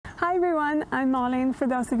Hi everyone, I'm Malin for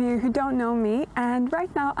those of you who don't know me, and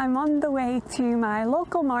right now I'm on the way to my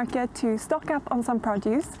local market to stock up on some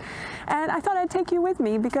produce. And I thought I'd take you with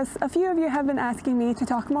me because a few of you have been asking me to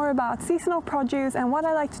talk more about seasonal produce and what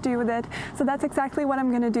I like to do with it. So that's exactly what I'm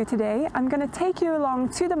going to do today. I'm going to take you along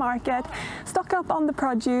to the market, stock up on the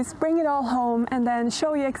produce, bring it all home, and then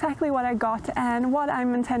show you exactly what I got and what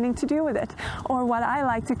I'm intending to do with it, or what I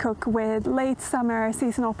like to cook with late summer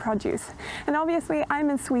seasonal produce. And obviously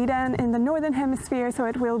I'm in Sweden in the northern hemisphere, so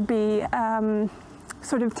it will be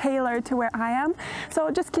sort of tailored to where I am, so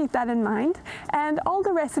just keep that in mind. And all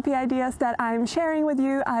the recipe ideas that I'm sharing with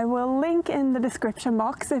you I will link in the description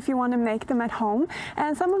box if you want to make them at home,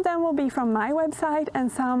 and some of them will be from my website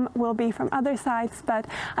and some will be from other sites, but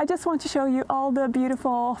I just want to show you all the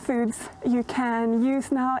beautiful foods you can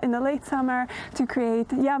use now in the late summer to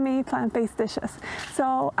create yummy plant-based dishes.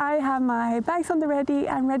 So I have my bags on the ready,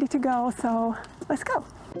 I'm ready to go, so let's go.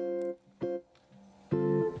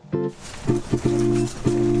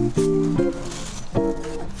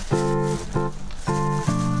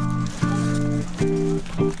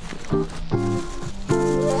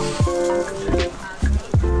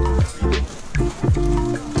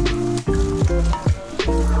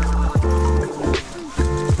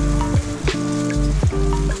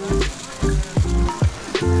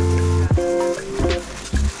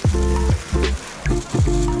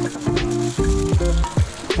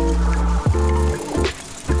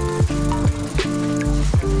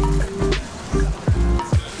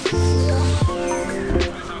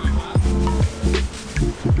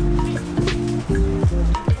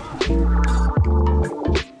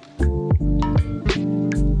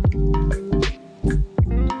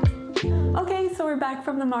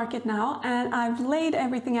 From the market now, and I've laid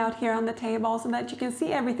everything out here on the table so that you can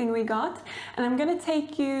see everything we got, and I'm going to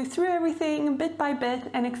take you through everything bit by bit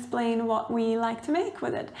and explain what we like to make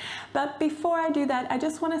with it. But before I do that, I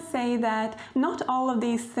just want to say that not all of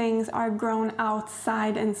these things are grown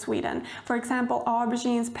outside in Sweden. For example,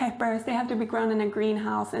 aubergines, peppers, they have to be grown in a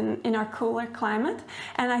greenhouse in our cooler climate,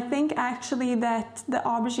 and I think actually that the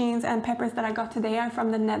aubergines and peppers that I got today are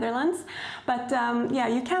from the Netherlands. But yeah,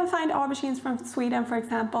 you can find aubergines from Sweden, for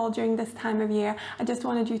example, during this time of year. I just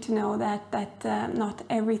wanted you to know that not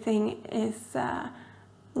everything is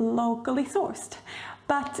locally sourced.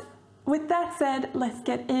 But with that said, let's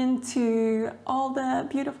get into all the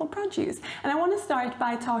beautiful produce. And I want to start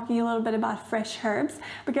by talking a little bit about fresh herbs,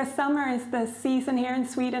 because summer is the season here in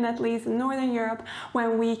Sweden, at least in Northern Europe,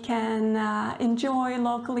 when we can enjoy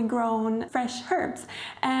locally grown fresh herbs.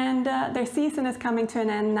 And their season is coming to an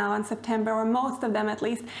end now in September, or most of them at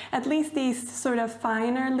least these sort of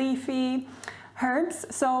finer leafy herbs.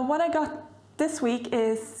 So what I got this week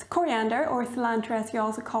is coriander, or cilantro as you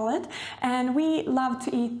also call it, and we love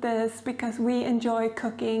to eat this because we enjoy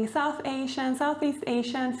cooking South Asian, Southeast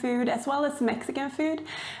Asian food as well as Mexican food.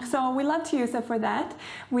 So we love to use it for that.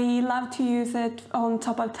 We love to use it on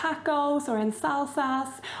top of tacos or in salsas,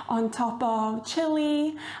 on top of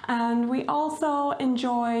chili, and we also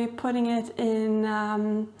enjoy putting it in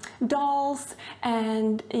dals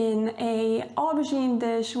and in a aubergine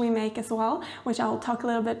dish we make as well, which I'll talk a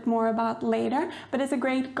little bit more about later. But it's a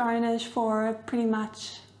great garnish for pretty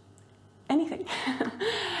much anything.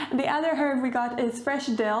 The other herb we got is fresh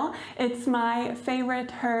dill. It's my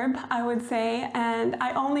favorite herb, I would say, and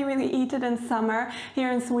I only really eat it in summer.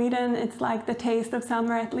 Here in Sweden, it's like the taste of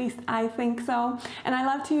summer, at least I think so. And I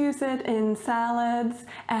love to use it in salads,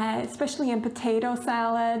 especially in potato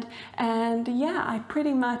salad. And yeah, I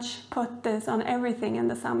pretty much put this on everything in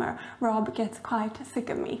the summer. Rob gets quite sick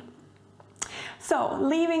of me. So,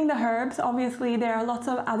 leaving the herbs, obviously there are lots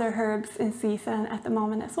of other herbs in season at the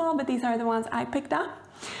moment as well, but these are the ones I picked up.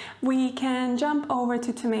 We can jump over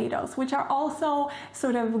to tomatoes, which are also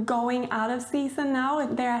sort of going out of season now.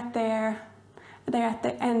 They're at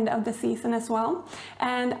the end of the season as well.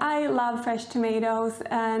 And I love fresh tomatoes,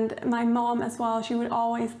 and my mom as well, she would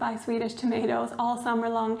always buy Swedish tomatoes all summer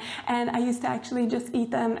long, and I used to actually just eat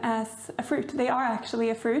them as a fruit. They are actually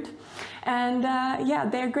a fruit. And yeah,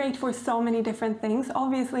 they're great for so many different things.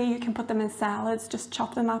 Obviously you can put them in salads, just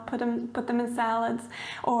chop them up, put them in salads,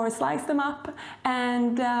 or slice them up.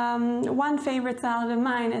 And one favorite salad of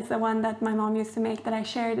mine is the one that my mom used to make that I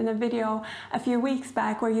shared in a video a few weeks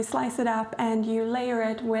back, where you slice it up and you layer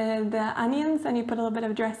it with onions and you put a little bit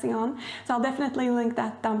of dressing on. So I'll definitely link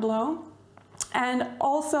that down below. And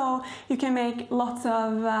also you can make lots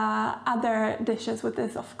of other dishes with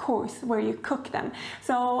this, of course, where you cook them.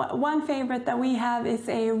 So one favorite that we have is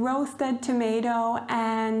a roasted tomato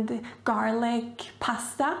and garlic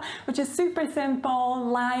pasta, which is super simple,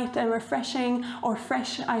 light and refreshing, or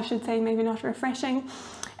fresh, I should say, maybe not refreshing.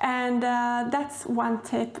 And that's one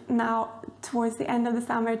tip now towards the end of the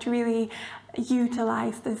summer to really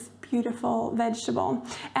utilize this beautiful vegetable.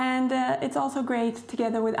 And it's also great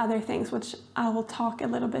together with other things, which I will talk a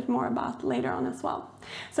little bit more about later on as well.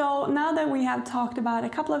 So now that we have talked about a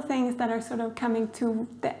couple of things that are sort of coming to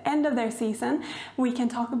the end of their season, we can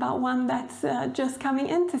talk about one that's just coming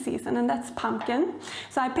into season, and that's pumpkin.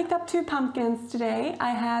 So I picked up 2 pumpkins today.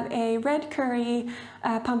 I have a red curry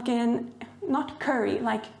pumpkin, not curry,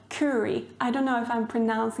 like curry. I don't know if I'm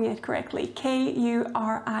pronouncing it correctly.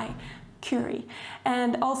 K-U-R-I. Curry,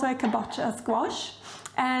 and also a kabocha squash.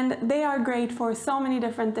 And they are great for so many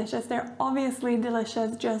different dishes. They're obviously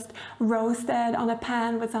delicious, just roasted on a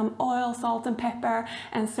pan with some oil, salt and pepper,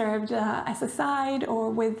 and served as a side, or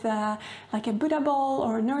with like a Buddha bowl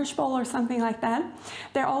or a nourish bowl or something like that.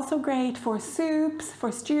 They're also great for soups,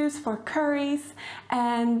 for stews, for curries,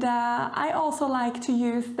 and I also like to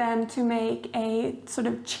use them to make a sort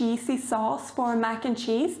of cheesy sauce for mac and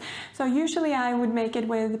cheese. So usually I would make it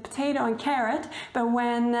with potato and carrot, but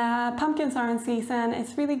when pumpkins are in season,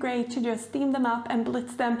 it's really great to just steam them up and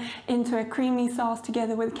blitz them into a creamy sauce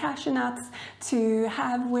together with cashew nuts to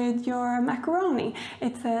have with your macaroni.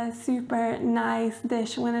 It's a super nice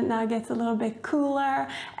dish when it now gets a little bit cooler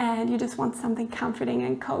and you just want something comforting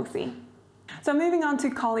and cozy. So moving on to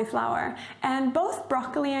cauliflower, and both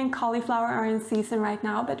broccoli and cauliflower are in season right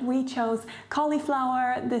now, but we chose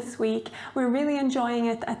cauliflower this week. We're really enjoying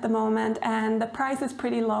it at the moment, and the price is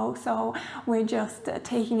pretty low, so we're just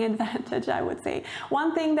taking advantage, I would say.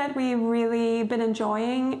 One thing that we've really been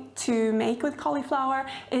enjoying to make with cauliflower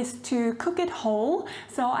is to cook it whole.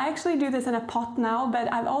 So I actually do this in a pot now,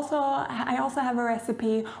 but I also have a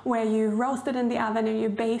recipe where you roast it in the oven and you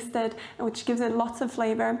baste it, which gives it lots of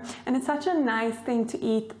flavor, and it's such a nice thing to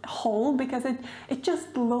eat whole because it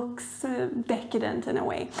just looks decadent in a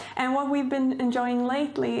way. And what we've been enjoying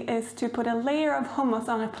lately is to put a layer of hummus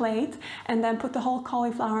on a plate and then put the whole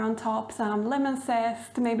cauliflower on top, some lemon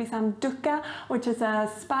zest, maybe some dukkha, which is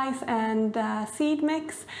a spice and seed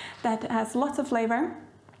mix that has lots of flavor.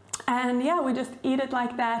 And yeah, we just eat it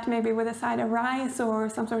like that, maybe with a side of rice or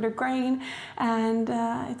some sort of grain, and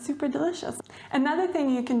it's super delicious. Another thing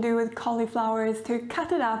you can do with cauliflower is to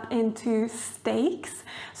cut it up into steaks.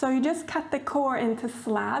 So you just cut the core into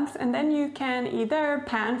slabs, and then you can either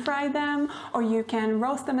pan fry them or you can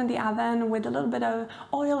roast them in the oven with a little bit of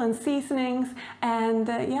oil and seasonings, and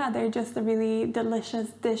yeah, they're just a really delicious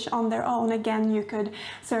dish on their own. Again, you could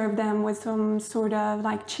serve them with some sort of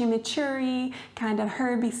like chimichurri, kind of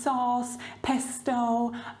herby sauce,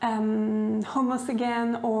 pesto, hummus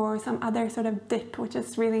again, or some other sort of dip, which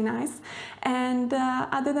is really nice. And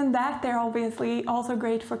other than that, they're obviously also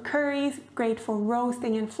great for curries, great for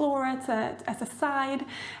roasting in florets as a side.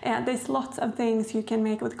 There's lots of things you can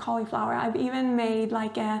make with cauliflower. I've even made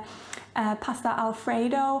like a pasta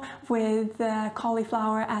alfredo with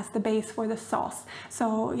cauliflower as the base for the sauce.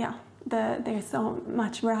 So yeah, there's so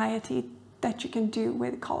much variety that you can do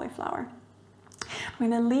with cauliflower. I'm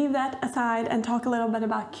going to leave that aside and talk a little bit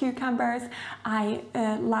about cucumbers. I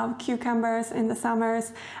love cucumbers in the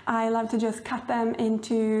summers. I love to just cut them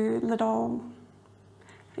into little,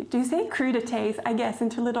 do you say crudités? I guess,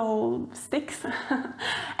 into little sticks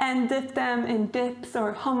and dip them in dips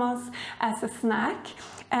or hummus as a snack.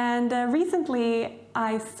 And recently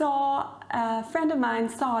I saw a friend of mine,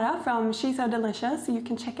 Sara from She's So Delicious, you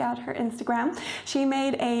can check out her Instagram. She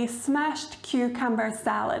made a smashed cucumber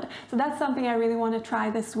salad. So that's something I really want to try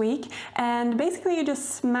this week. And basically you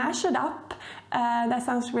just smash it up. That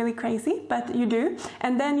sounds really crazy, but you do.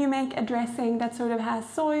 And then you make a dressing that sort of has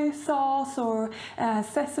soy sauce or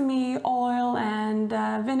sesame oil and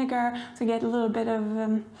vinegar. So you get a little bit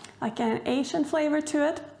of like an Asian flavor to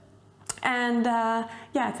it. And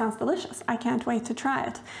yeah, it sounds delicious. I can't wait to try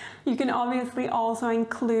it. You can obviously also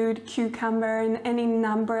include cucumber in any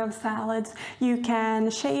number of salads. You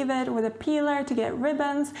can shave it with a peeler to get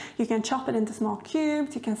ribbons. You can chop it into small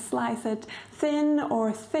cubes. You can slice it thin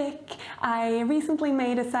or thick. I recently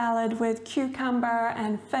made a salad with cucumber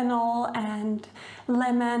and fennel and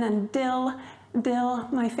lemon and dill,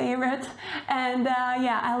 my favorite, and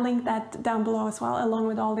yeah, I'll link that down below as well, along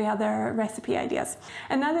with all the other recipe ideas.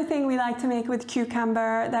 Another thing we like to make with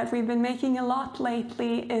cucumber that we've been making a lot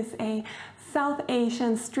lately is a South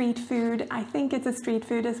Asian street food. I think it's a street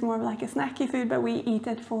food, it's more like a snacky food, but we eat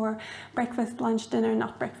it for breakfast, lunch, dinner,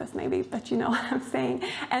 not breakfast maybe, but you know what I'm saying.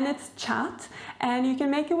 And it's chaat, and you can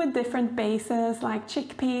make it with different bases, like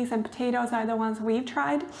chickpeas and potatoes are the ones we've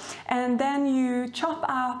tried. And then you chop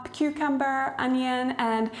up cucumber, onion,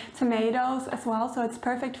 and tomatoes as well, so it's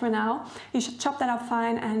perfect for now. You should chop that up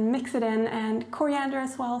fine and mix it in, and coriander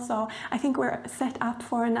as well, so I think we're set up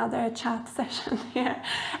for another chat session here.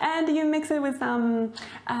 And you mix it with some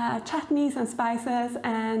chutneys and spices,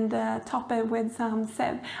 and top it with some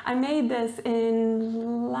sev. I made this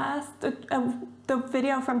in the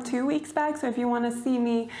video from 2 weeks back, so if you want to see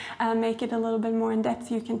me make it a little bit more in depth,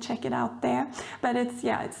 you can check it out there. But it's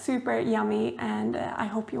super yummy, and I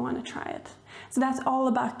hope you want to try it. So that's all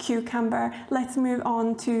about cucumber. Let's move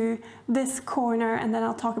on to this corner, and then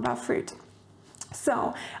I'll talk about fruit.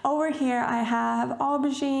 So over here I have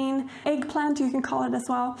aubergine, eggplant you can call it as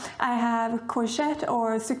well. I have courgette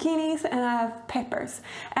or zucchinis, and I have peppers.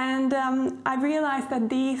 And I realized that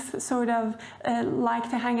these sort of like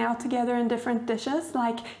to hang out together in different dishes,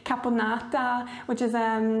 like caponata, which is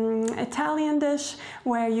an Italian dish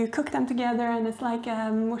where you cook them together and it's like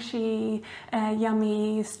a mushy,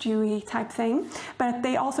 yummy, stewy type thing. But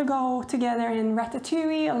they also go together in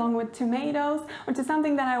ratatouille along with tomatoes, which is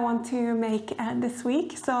something that I want to make this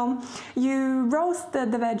week. So you roast the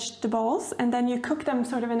vegetables, and then you cook them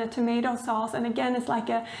sort of in a tomato sauce, and again it's like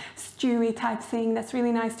a stewy type thing that's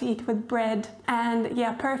really nice to eat with bread. And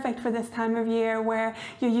yeah, perfect for this time of year where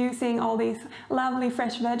you're using all these lovely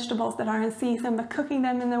fresh vegetables that are in season, but cooking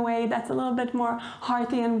them in a way that's a little bit more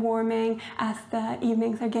hearty and warming as the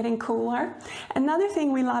evenings are getting cooler. Another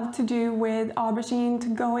thing we love to do with aubergine, to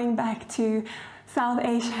going back to South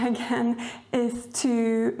Asia again, is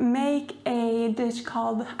to make a dish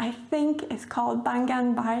called, I think it's called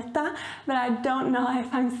bangan bharta, but I don't know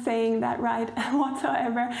if I'm saying that right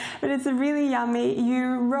whatsoever, but it's really yummy.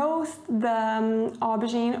 You roast the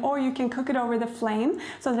aubergine, or you can cook it over the flame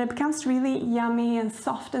so that it becomes really yummy and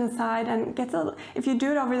soft inside, and gets a, if you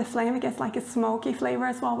do it over the flame, it gets like a smoky flavor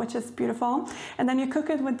as well, which is beautiful. And then you cook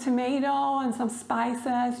it with tomato and some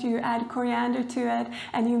spices, you add coriander to it,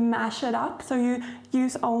 and you mash it up. So you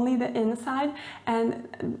use only the inside,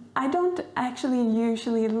 and I don't actually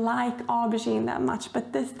usually like aubergine that much,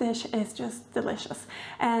 but this dish is just delicious.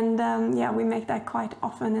 And yeah, we make that quite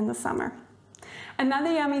often in the summer.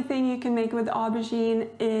 Another yummy thing you can make with aubergine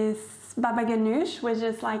is baba ganoush, which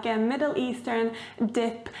is like a Middle Eastern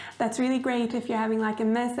dip that's really great if you're having like a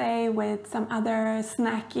meze with some other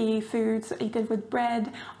snacky foods. Eat it with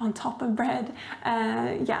bread, on top of bread.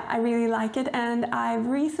 Yeah, I really like it, and I've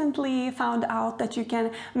recently found out that you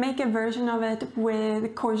can make a version of it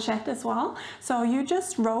with courgette as well. So you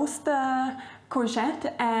just roast the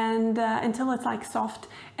courgette and until it's like soft,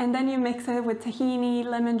 and then you mix it with tahini,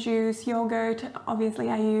 lemon juice, yogurt. Obviously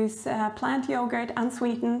I use plant yogurt,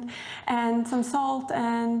 unsweetened, and some salt,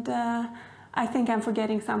 and I think I'm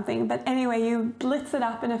forgetting something, but anyway, you blitz it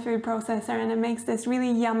up in a food processor and it makes this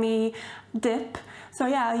really yummy dip. So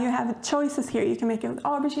yeah, you have choices here. You can make it with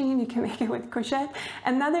aubergine, you can make it with courgette.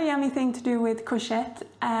 Another yummy thing to do with courgette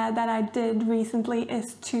that I did recently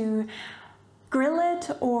is to grill it,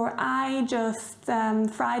 or I just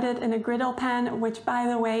fried it in a griddle pan, which by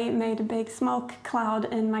the way made a big smoke cloud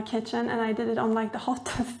in my kitchen, and I did it on like the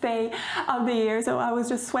hottest day of the year, so I was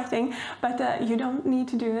just sweating. But you don't need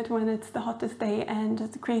to do it when it's the hottest day and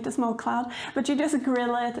just create a smoke cloud, but you just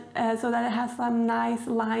grill it so that it has some nice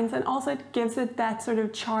lines, and also it gives it that sort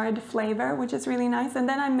of charred flavor, which is really nice. And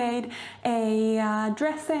then I made a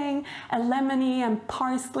dressing, a lemony and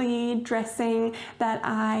parsley dressing that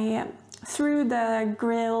I threw the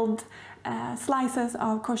grilled slices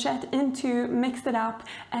of courgette into, mixed it up,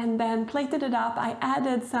 and then plated it up. I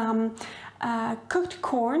added some cooked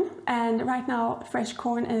corn, and right now fresh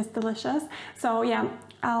corn is delicious. So yeah,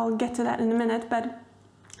 I'll get to that in a minute, but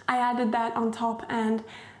I added that on top, and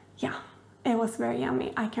yeah, it was very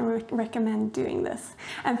yummy. I can recommend doing this.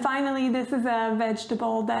 And finally, this is a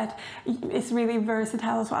vegetable that is really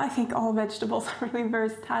versatile as well. I think all vegetables are really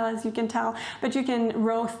versatile, as you can tell, but you can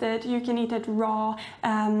roast it, you can eat it raw,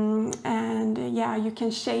 and yeah, you can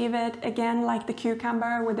shave it again like the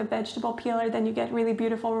cucumber with a vegetable peeler. Then you get really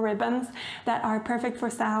beautiful ribbons that are perfect for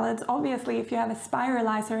salads. Obviously, if you have a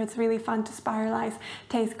spiralizer, it's really fun to spiralize.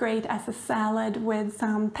 Tastes great as a salad with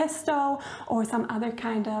some pesto or some other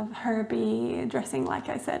kind of herby dressing, like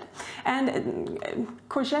I said. And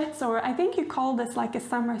courgettes, or I think you call this like a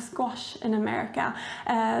summer squash in America,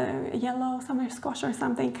 yellow summer squash or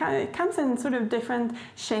something. It comes in sort of different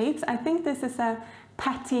shapes. I think this is a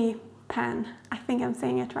patty pan. I think I'm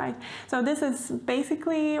saying it right. So this is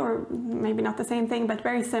basically, or maybe not the same thing, but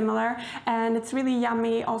very similar, and it's really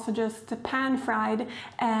yummy. Also just pan fried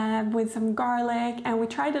with some garlic, and we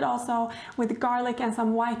tried it also with garlic and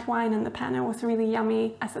some white wine in the pan. It was really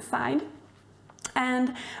yummy as a side.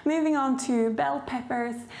 And moving on to bell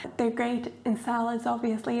peppers, they're great in salads,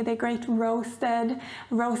 obviously. They're great roasted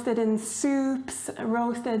in soups,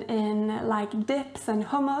 roasted in like dips and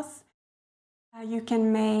hummus. You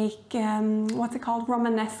can make, what's it called,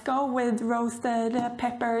 Romanesco with roasted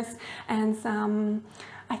peppers and some,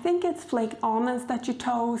 I think it's flaked almonds that you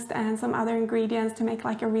toast and some other ingredients to make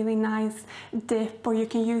like a really nice dip, or you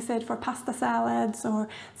can use it for pasta salads or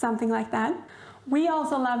something like that. We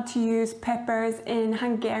also love to use peppers in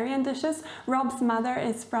Hungarian dishes. Rob's mother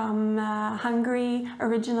is from Hungary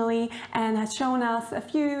originally and has shown us a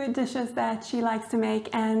few dishes that she likes to make,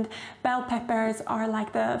 and bell peppers are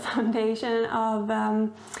like the foundation of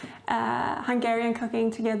Hungarian cooking,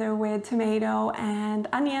 together with tomato and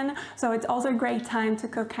onion. So it's also a great time to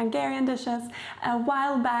cook Hungarian dishes. A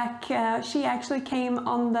while back she actually came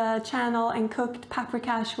on the channel and cooked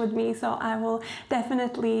paprikash with me, so I will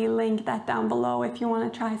definitely link that down below if you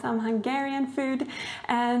want to try some Hungarian food.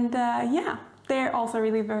 And yeah, they're also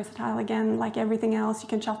really versatile, again, like everything else. You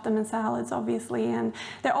can chop them in salads, obviously, and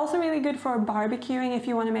they're also really good for barbecuing if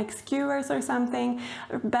you want to make skewers or something.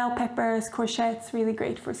 Bell peppers, courgettes, really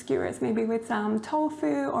great for skewers, maybe with some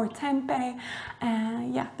tofu or tempeh.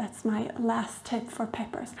 Yeah, that's my last tip for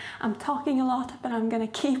peppers. I'm talking a lot, but I'm gonna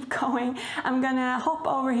keep going. I'm gonna hop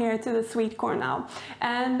over here to the sweet corn now.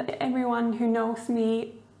 And everyone who knows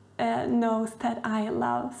me knows that I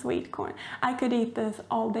love sweet corn. I could eat this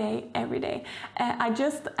all day, every day. I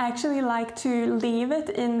just actually like to leave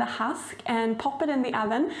it in the husk and pop it in the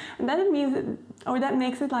oven, and then it means, or that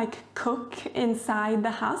makes it like cook inside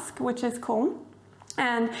the husk, which is cool.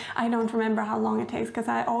 And I don't remember how long it takes because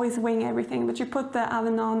I always wing everything, but you put the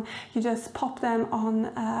oven on, you just pop them on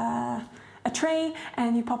a tray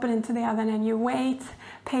and you pop it into the oven and you wait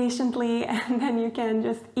patiently, and then you can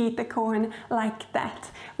just eat the corn like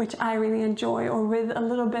that, which I really enjoy, or with a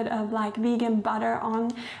little bit of like vegan butter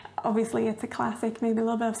on. Obviously it's a classic, maybe a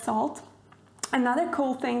little bit of salt. Another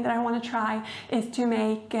cool thing that I want to try is to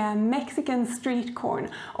make Mexican street corn,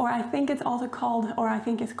 or I think it's also called, or I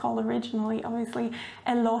think it's called originally, obviously,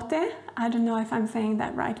 elote. I don't know if I'm saying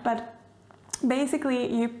that right, but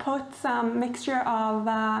basically you put some mixture of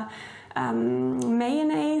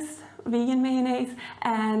mayonnaise, vegan mayonnaise,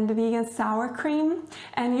 and vegan sour cream,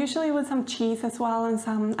 and usually with some cheese as well, and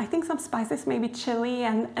some, I think some spices, maybe chili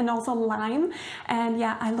and also lime. And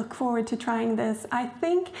yeah, I look forward to trying this. I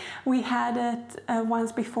think we had it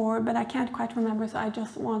once before, but I can't quite remember, so I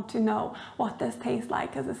just want to know what this tastes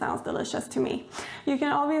like because it sounds delicious to me. You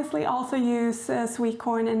can obviously also use sweet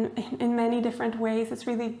corn in many different ways. It's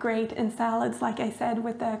really great in salads, like I said,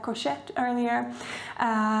 with the courgette earlier,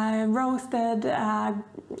 roasted,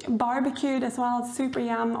 barbecued as well. It's super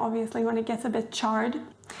yum, obviously, when it gets a bit charred.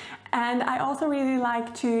 And I also really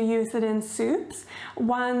like to use it in soups.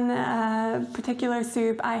 One particular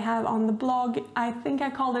soup I have on the blog, I think I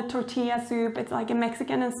called it tortilla soup. It's like a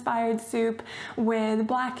Mexican inspired soup with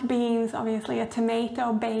black beans, obviously a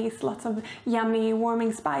tomato base, lots of yummy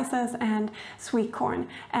warming spices, and sweet corn.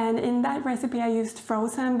 And in that recipe I used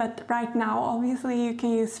frozen, but right now obviously you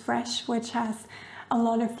can use fresh, which has a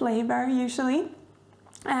lot of flavor usually.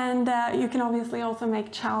 And you can obviously also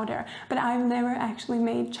make chowder, but I've never actually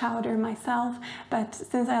made chowder myself, but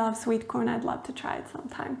since I love sweet corn, I'd love to try it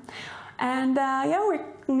sometime. And yeah, we're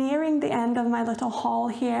nearing the end of my little haul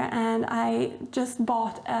here, and I just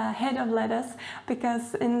bought a head of lettuce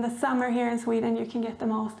because in the summer here in Sweden you can get the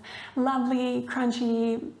most lovely,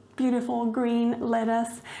 crunchy, beautiful green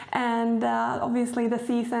lettuce, and obviously the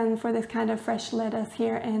season for this kind of fresh lettuce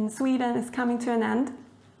here in Sweden is coming to an end,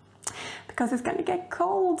 because it's gonna get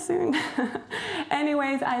cold soon.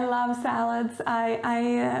 Anyways, I love salads.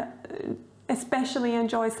 I especially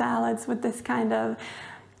enjoy salads with this kind of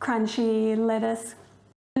crunchy lettuce.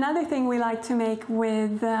 Another thing we like to make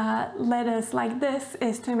with lettuce like this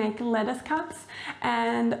is to make lettuce cups,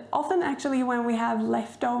 and often actually when we have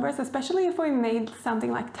leftovers, especially if we made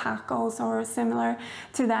something like tacos or similar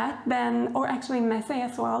to that, then, or actually meze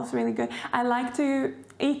as well, it's really good. I like to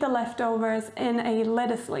eat the leftovers in a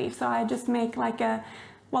lettuce leaf, so I just make like a,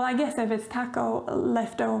 well, I guess if it's taco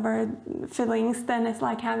leftover fillings, then it's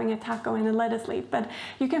like having a taco in a lettuce leaf, but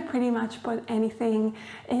you can pretty much put anything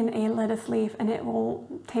in a lettuce leaf and it will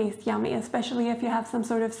taste yummy, especially if you have some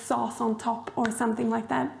sort of sauce on top or something like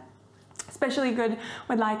that. Especially good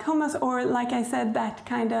with like hummus, or like I said, that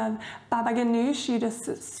kind of baba ganoush. You just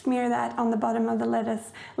smear that on the bottom of the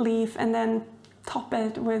lettuce leaf and then top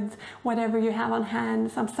it with whatever you have on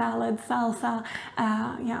hand, some salad, salsa,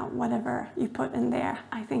 yeah, whatever you put in there,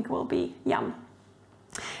 I think will be yum.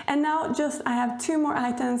 And now just I have 2 more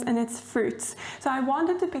items, and it's fruits. So I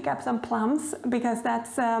wanted to pick up some plums because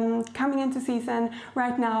that's coming into season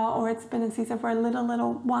right now, or it's been in season for a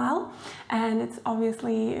little while, and it's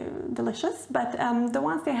obviously delicious, but the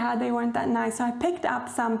ones they had, they weren't that nice, so I picked up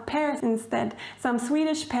some pears instead, some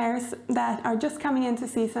Swedish pears that are just coming into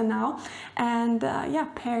season now. And yeah,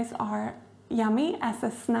 pears are yummy as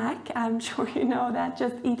a snack. I'm sure you know that,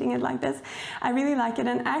 just eating it like this. I really like it,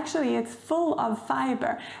 and actually it's full of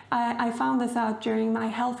fiber. I found this out during my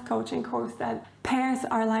health coaching course, that pears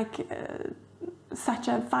are like such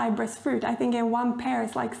a fibrous fruit. I think in 1 pear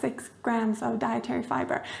is like 6 grams of dietary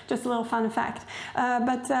fiber. Just a little fun fact.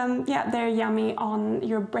 But yeah, they're yummy on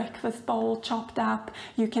your breakfast bowl, chopped up.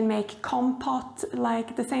 You can make compote,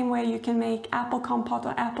 like the same way you can make apple compote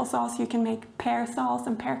or applesauce. You can make pear sauce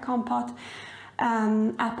and pear compote.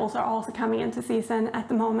 Apples are also coming into season at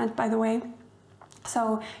the moment, by the way.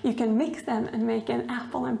 So you can mix them and make an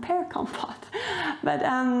apple and pear compote. But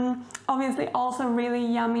obviously also really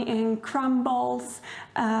yummy in crumbles.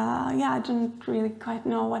 Yeah, I don't really quite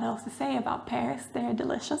know what else to say about pears. They're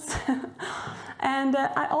delicious. And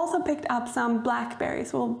I also picked up some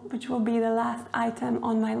blackberries, which will be the last item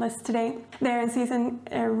on my list today. They're in season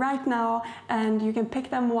right now, and you can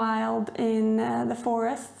pick them wild in the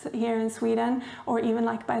forests here in Sweden, or even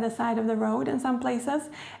like by the side of the road in some places.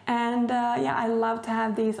 And yeah, I love to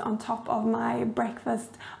have these on top of my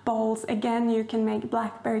breakfast bowls. Again, you can make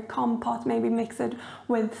blackberry compote, maybe mix it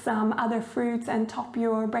with some other fruits and top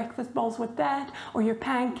your breakfast bowls with that, or your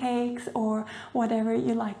pancakes, or whatever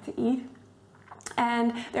you like to eat.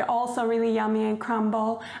 And they're also really yummy and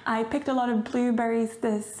crumble. I picked a lot of blueberries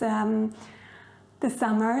this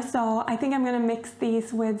summer, so I think I'm gonna mix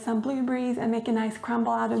these with some blueberries and make a nice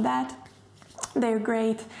crumble out of that. They're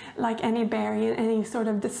great, like any berry in any sort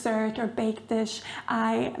of dessert or baked dish.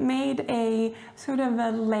 I made a sort of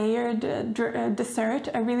a layered dessert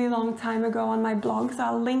a really long time ago on my blog, so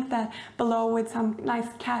I'll link that below, with some nice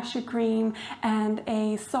cashew cream and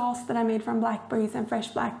a sauce that I made from blackberries and fresh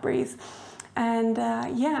blackberries. And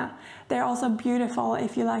yeah, they're also beautiful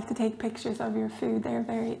if you like to take pictures of your food. They're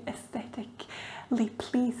very aesthetically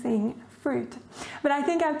pleasing fruit. But I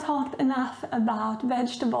think I've talked enough about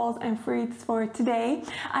vegetables and fruits for today.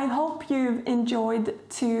 I hope you've enjoyed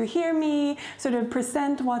to hear me sort of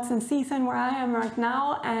present what's in season where I am right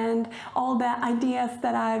now, and all the ideas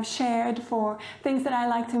that I've shared for things that I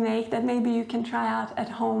like to make that maybe you can try out at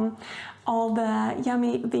home. All the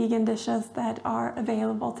yummy vegan dishes that are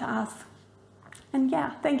available to us. And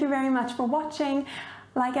yeah, thank you very much for watching.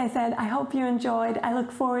 Like I said, I hope you enjoyed. I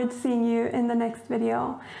look forward to seeing you in the next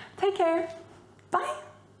video. Take care. Bye.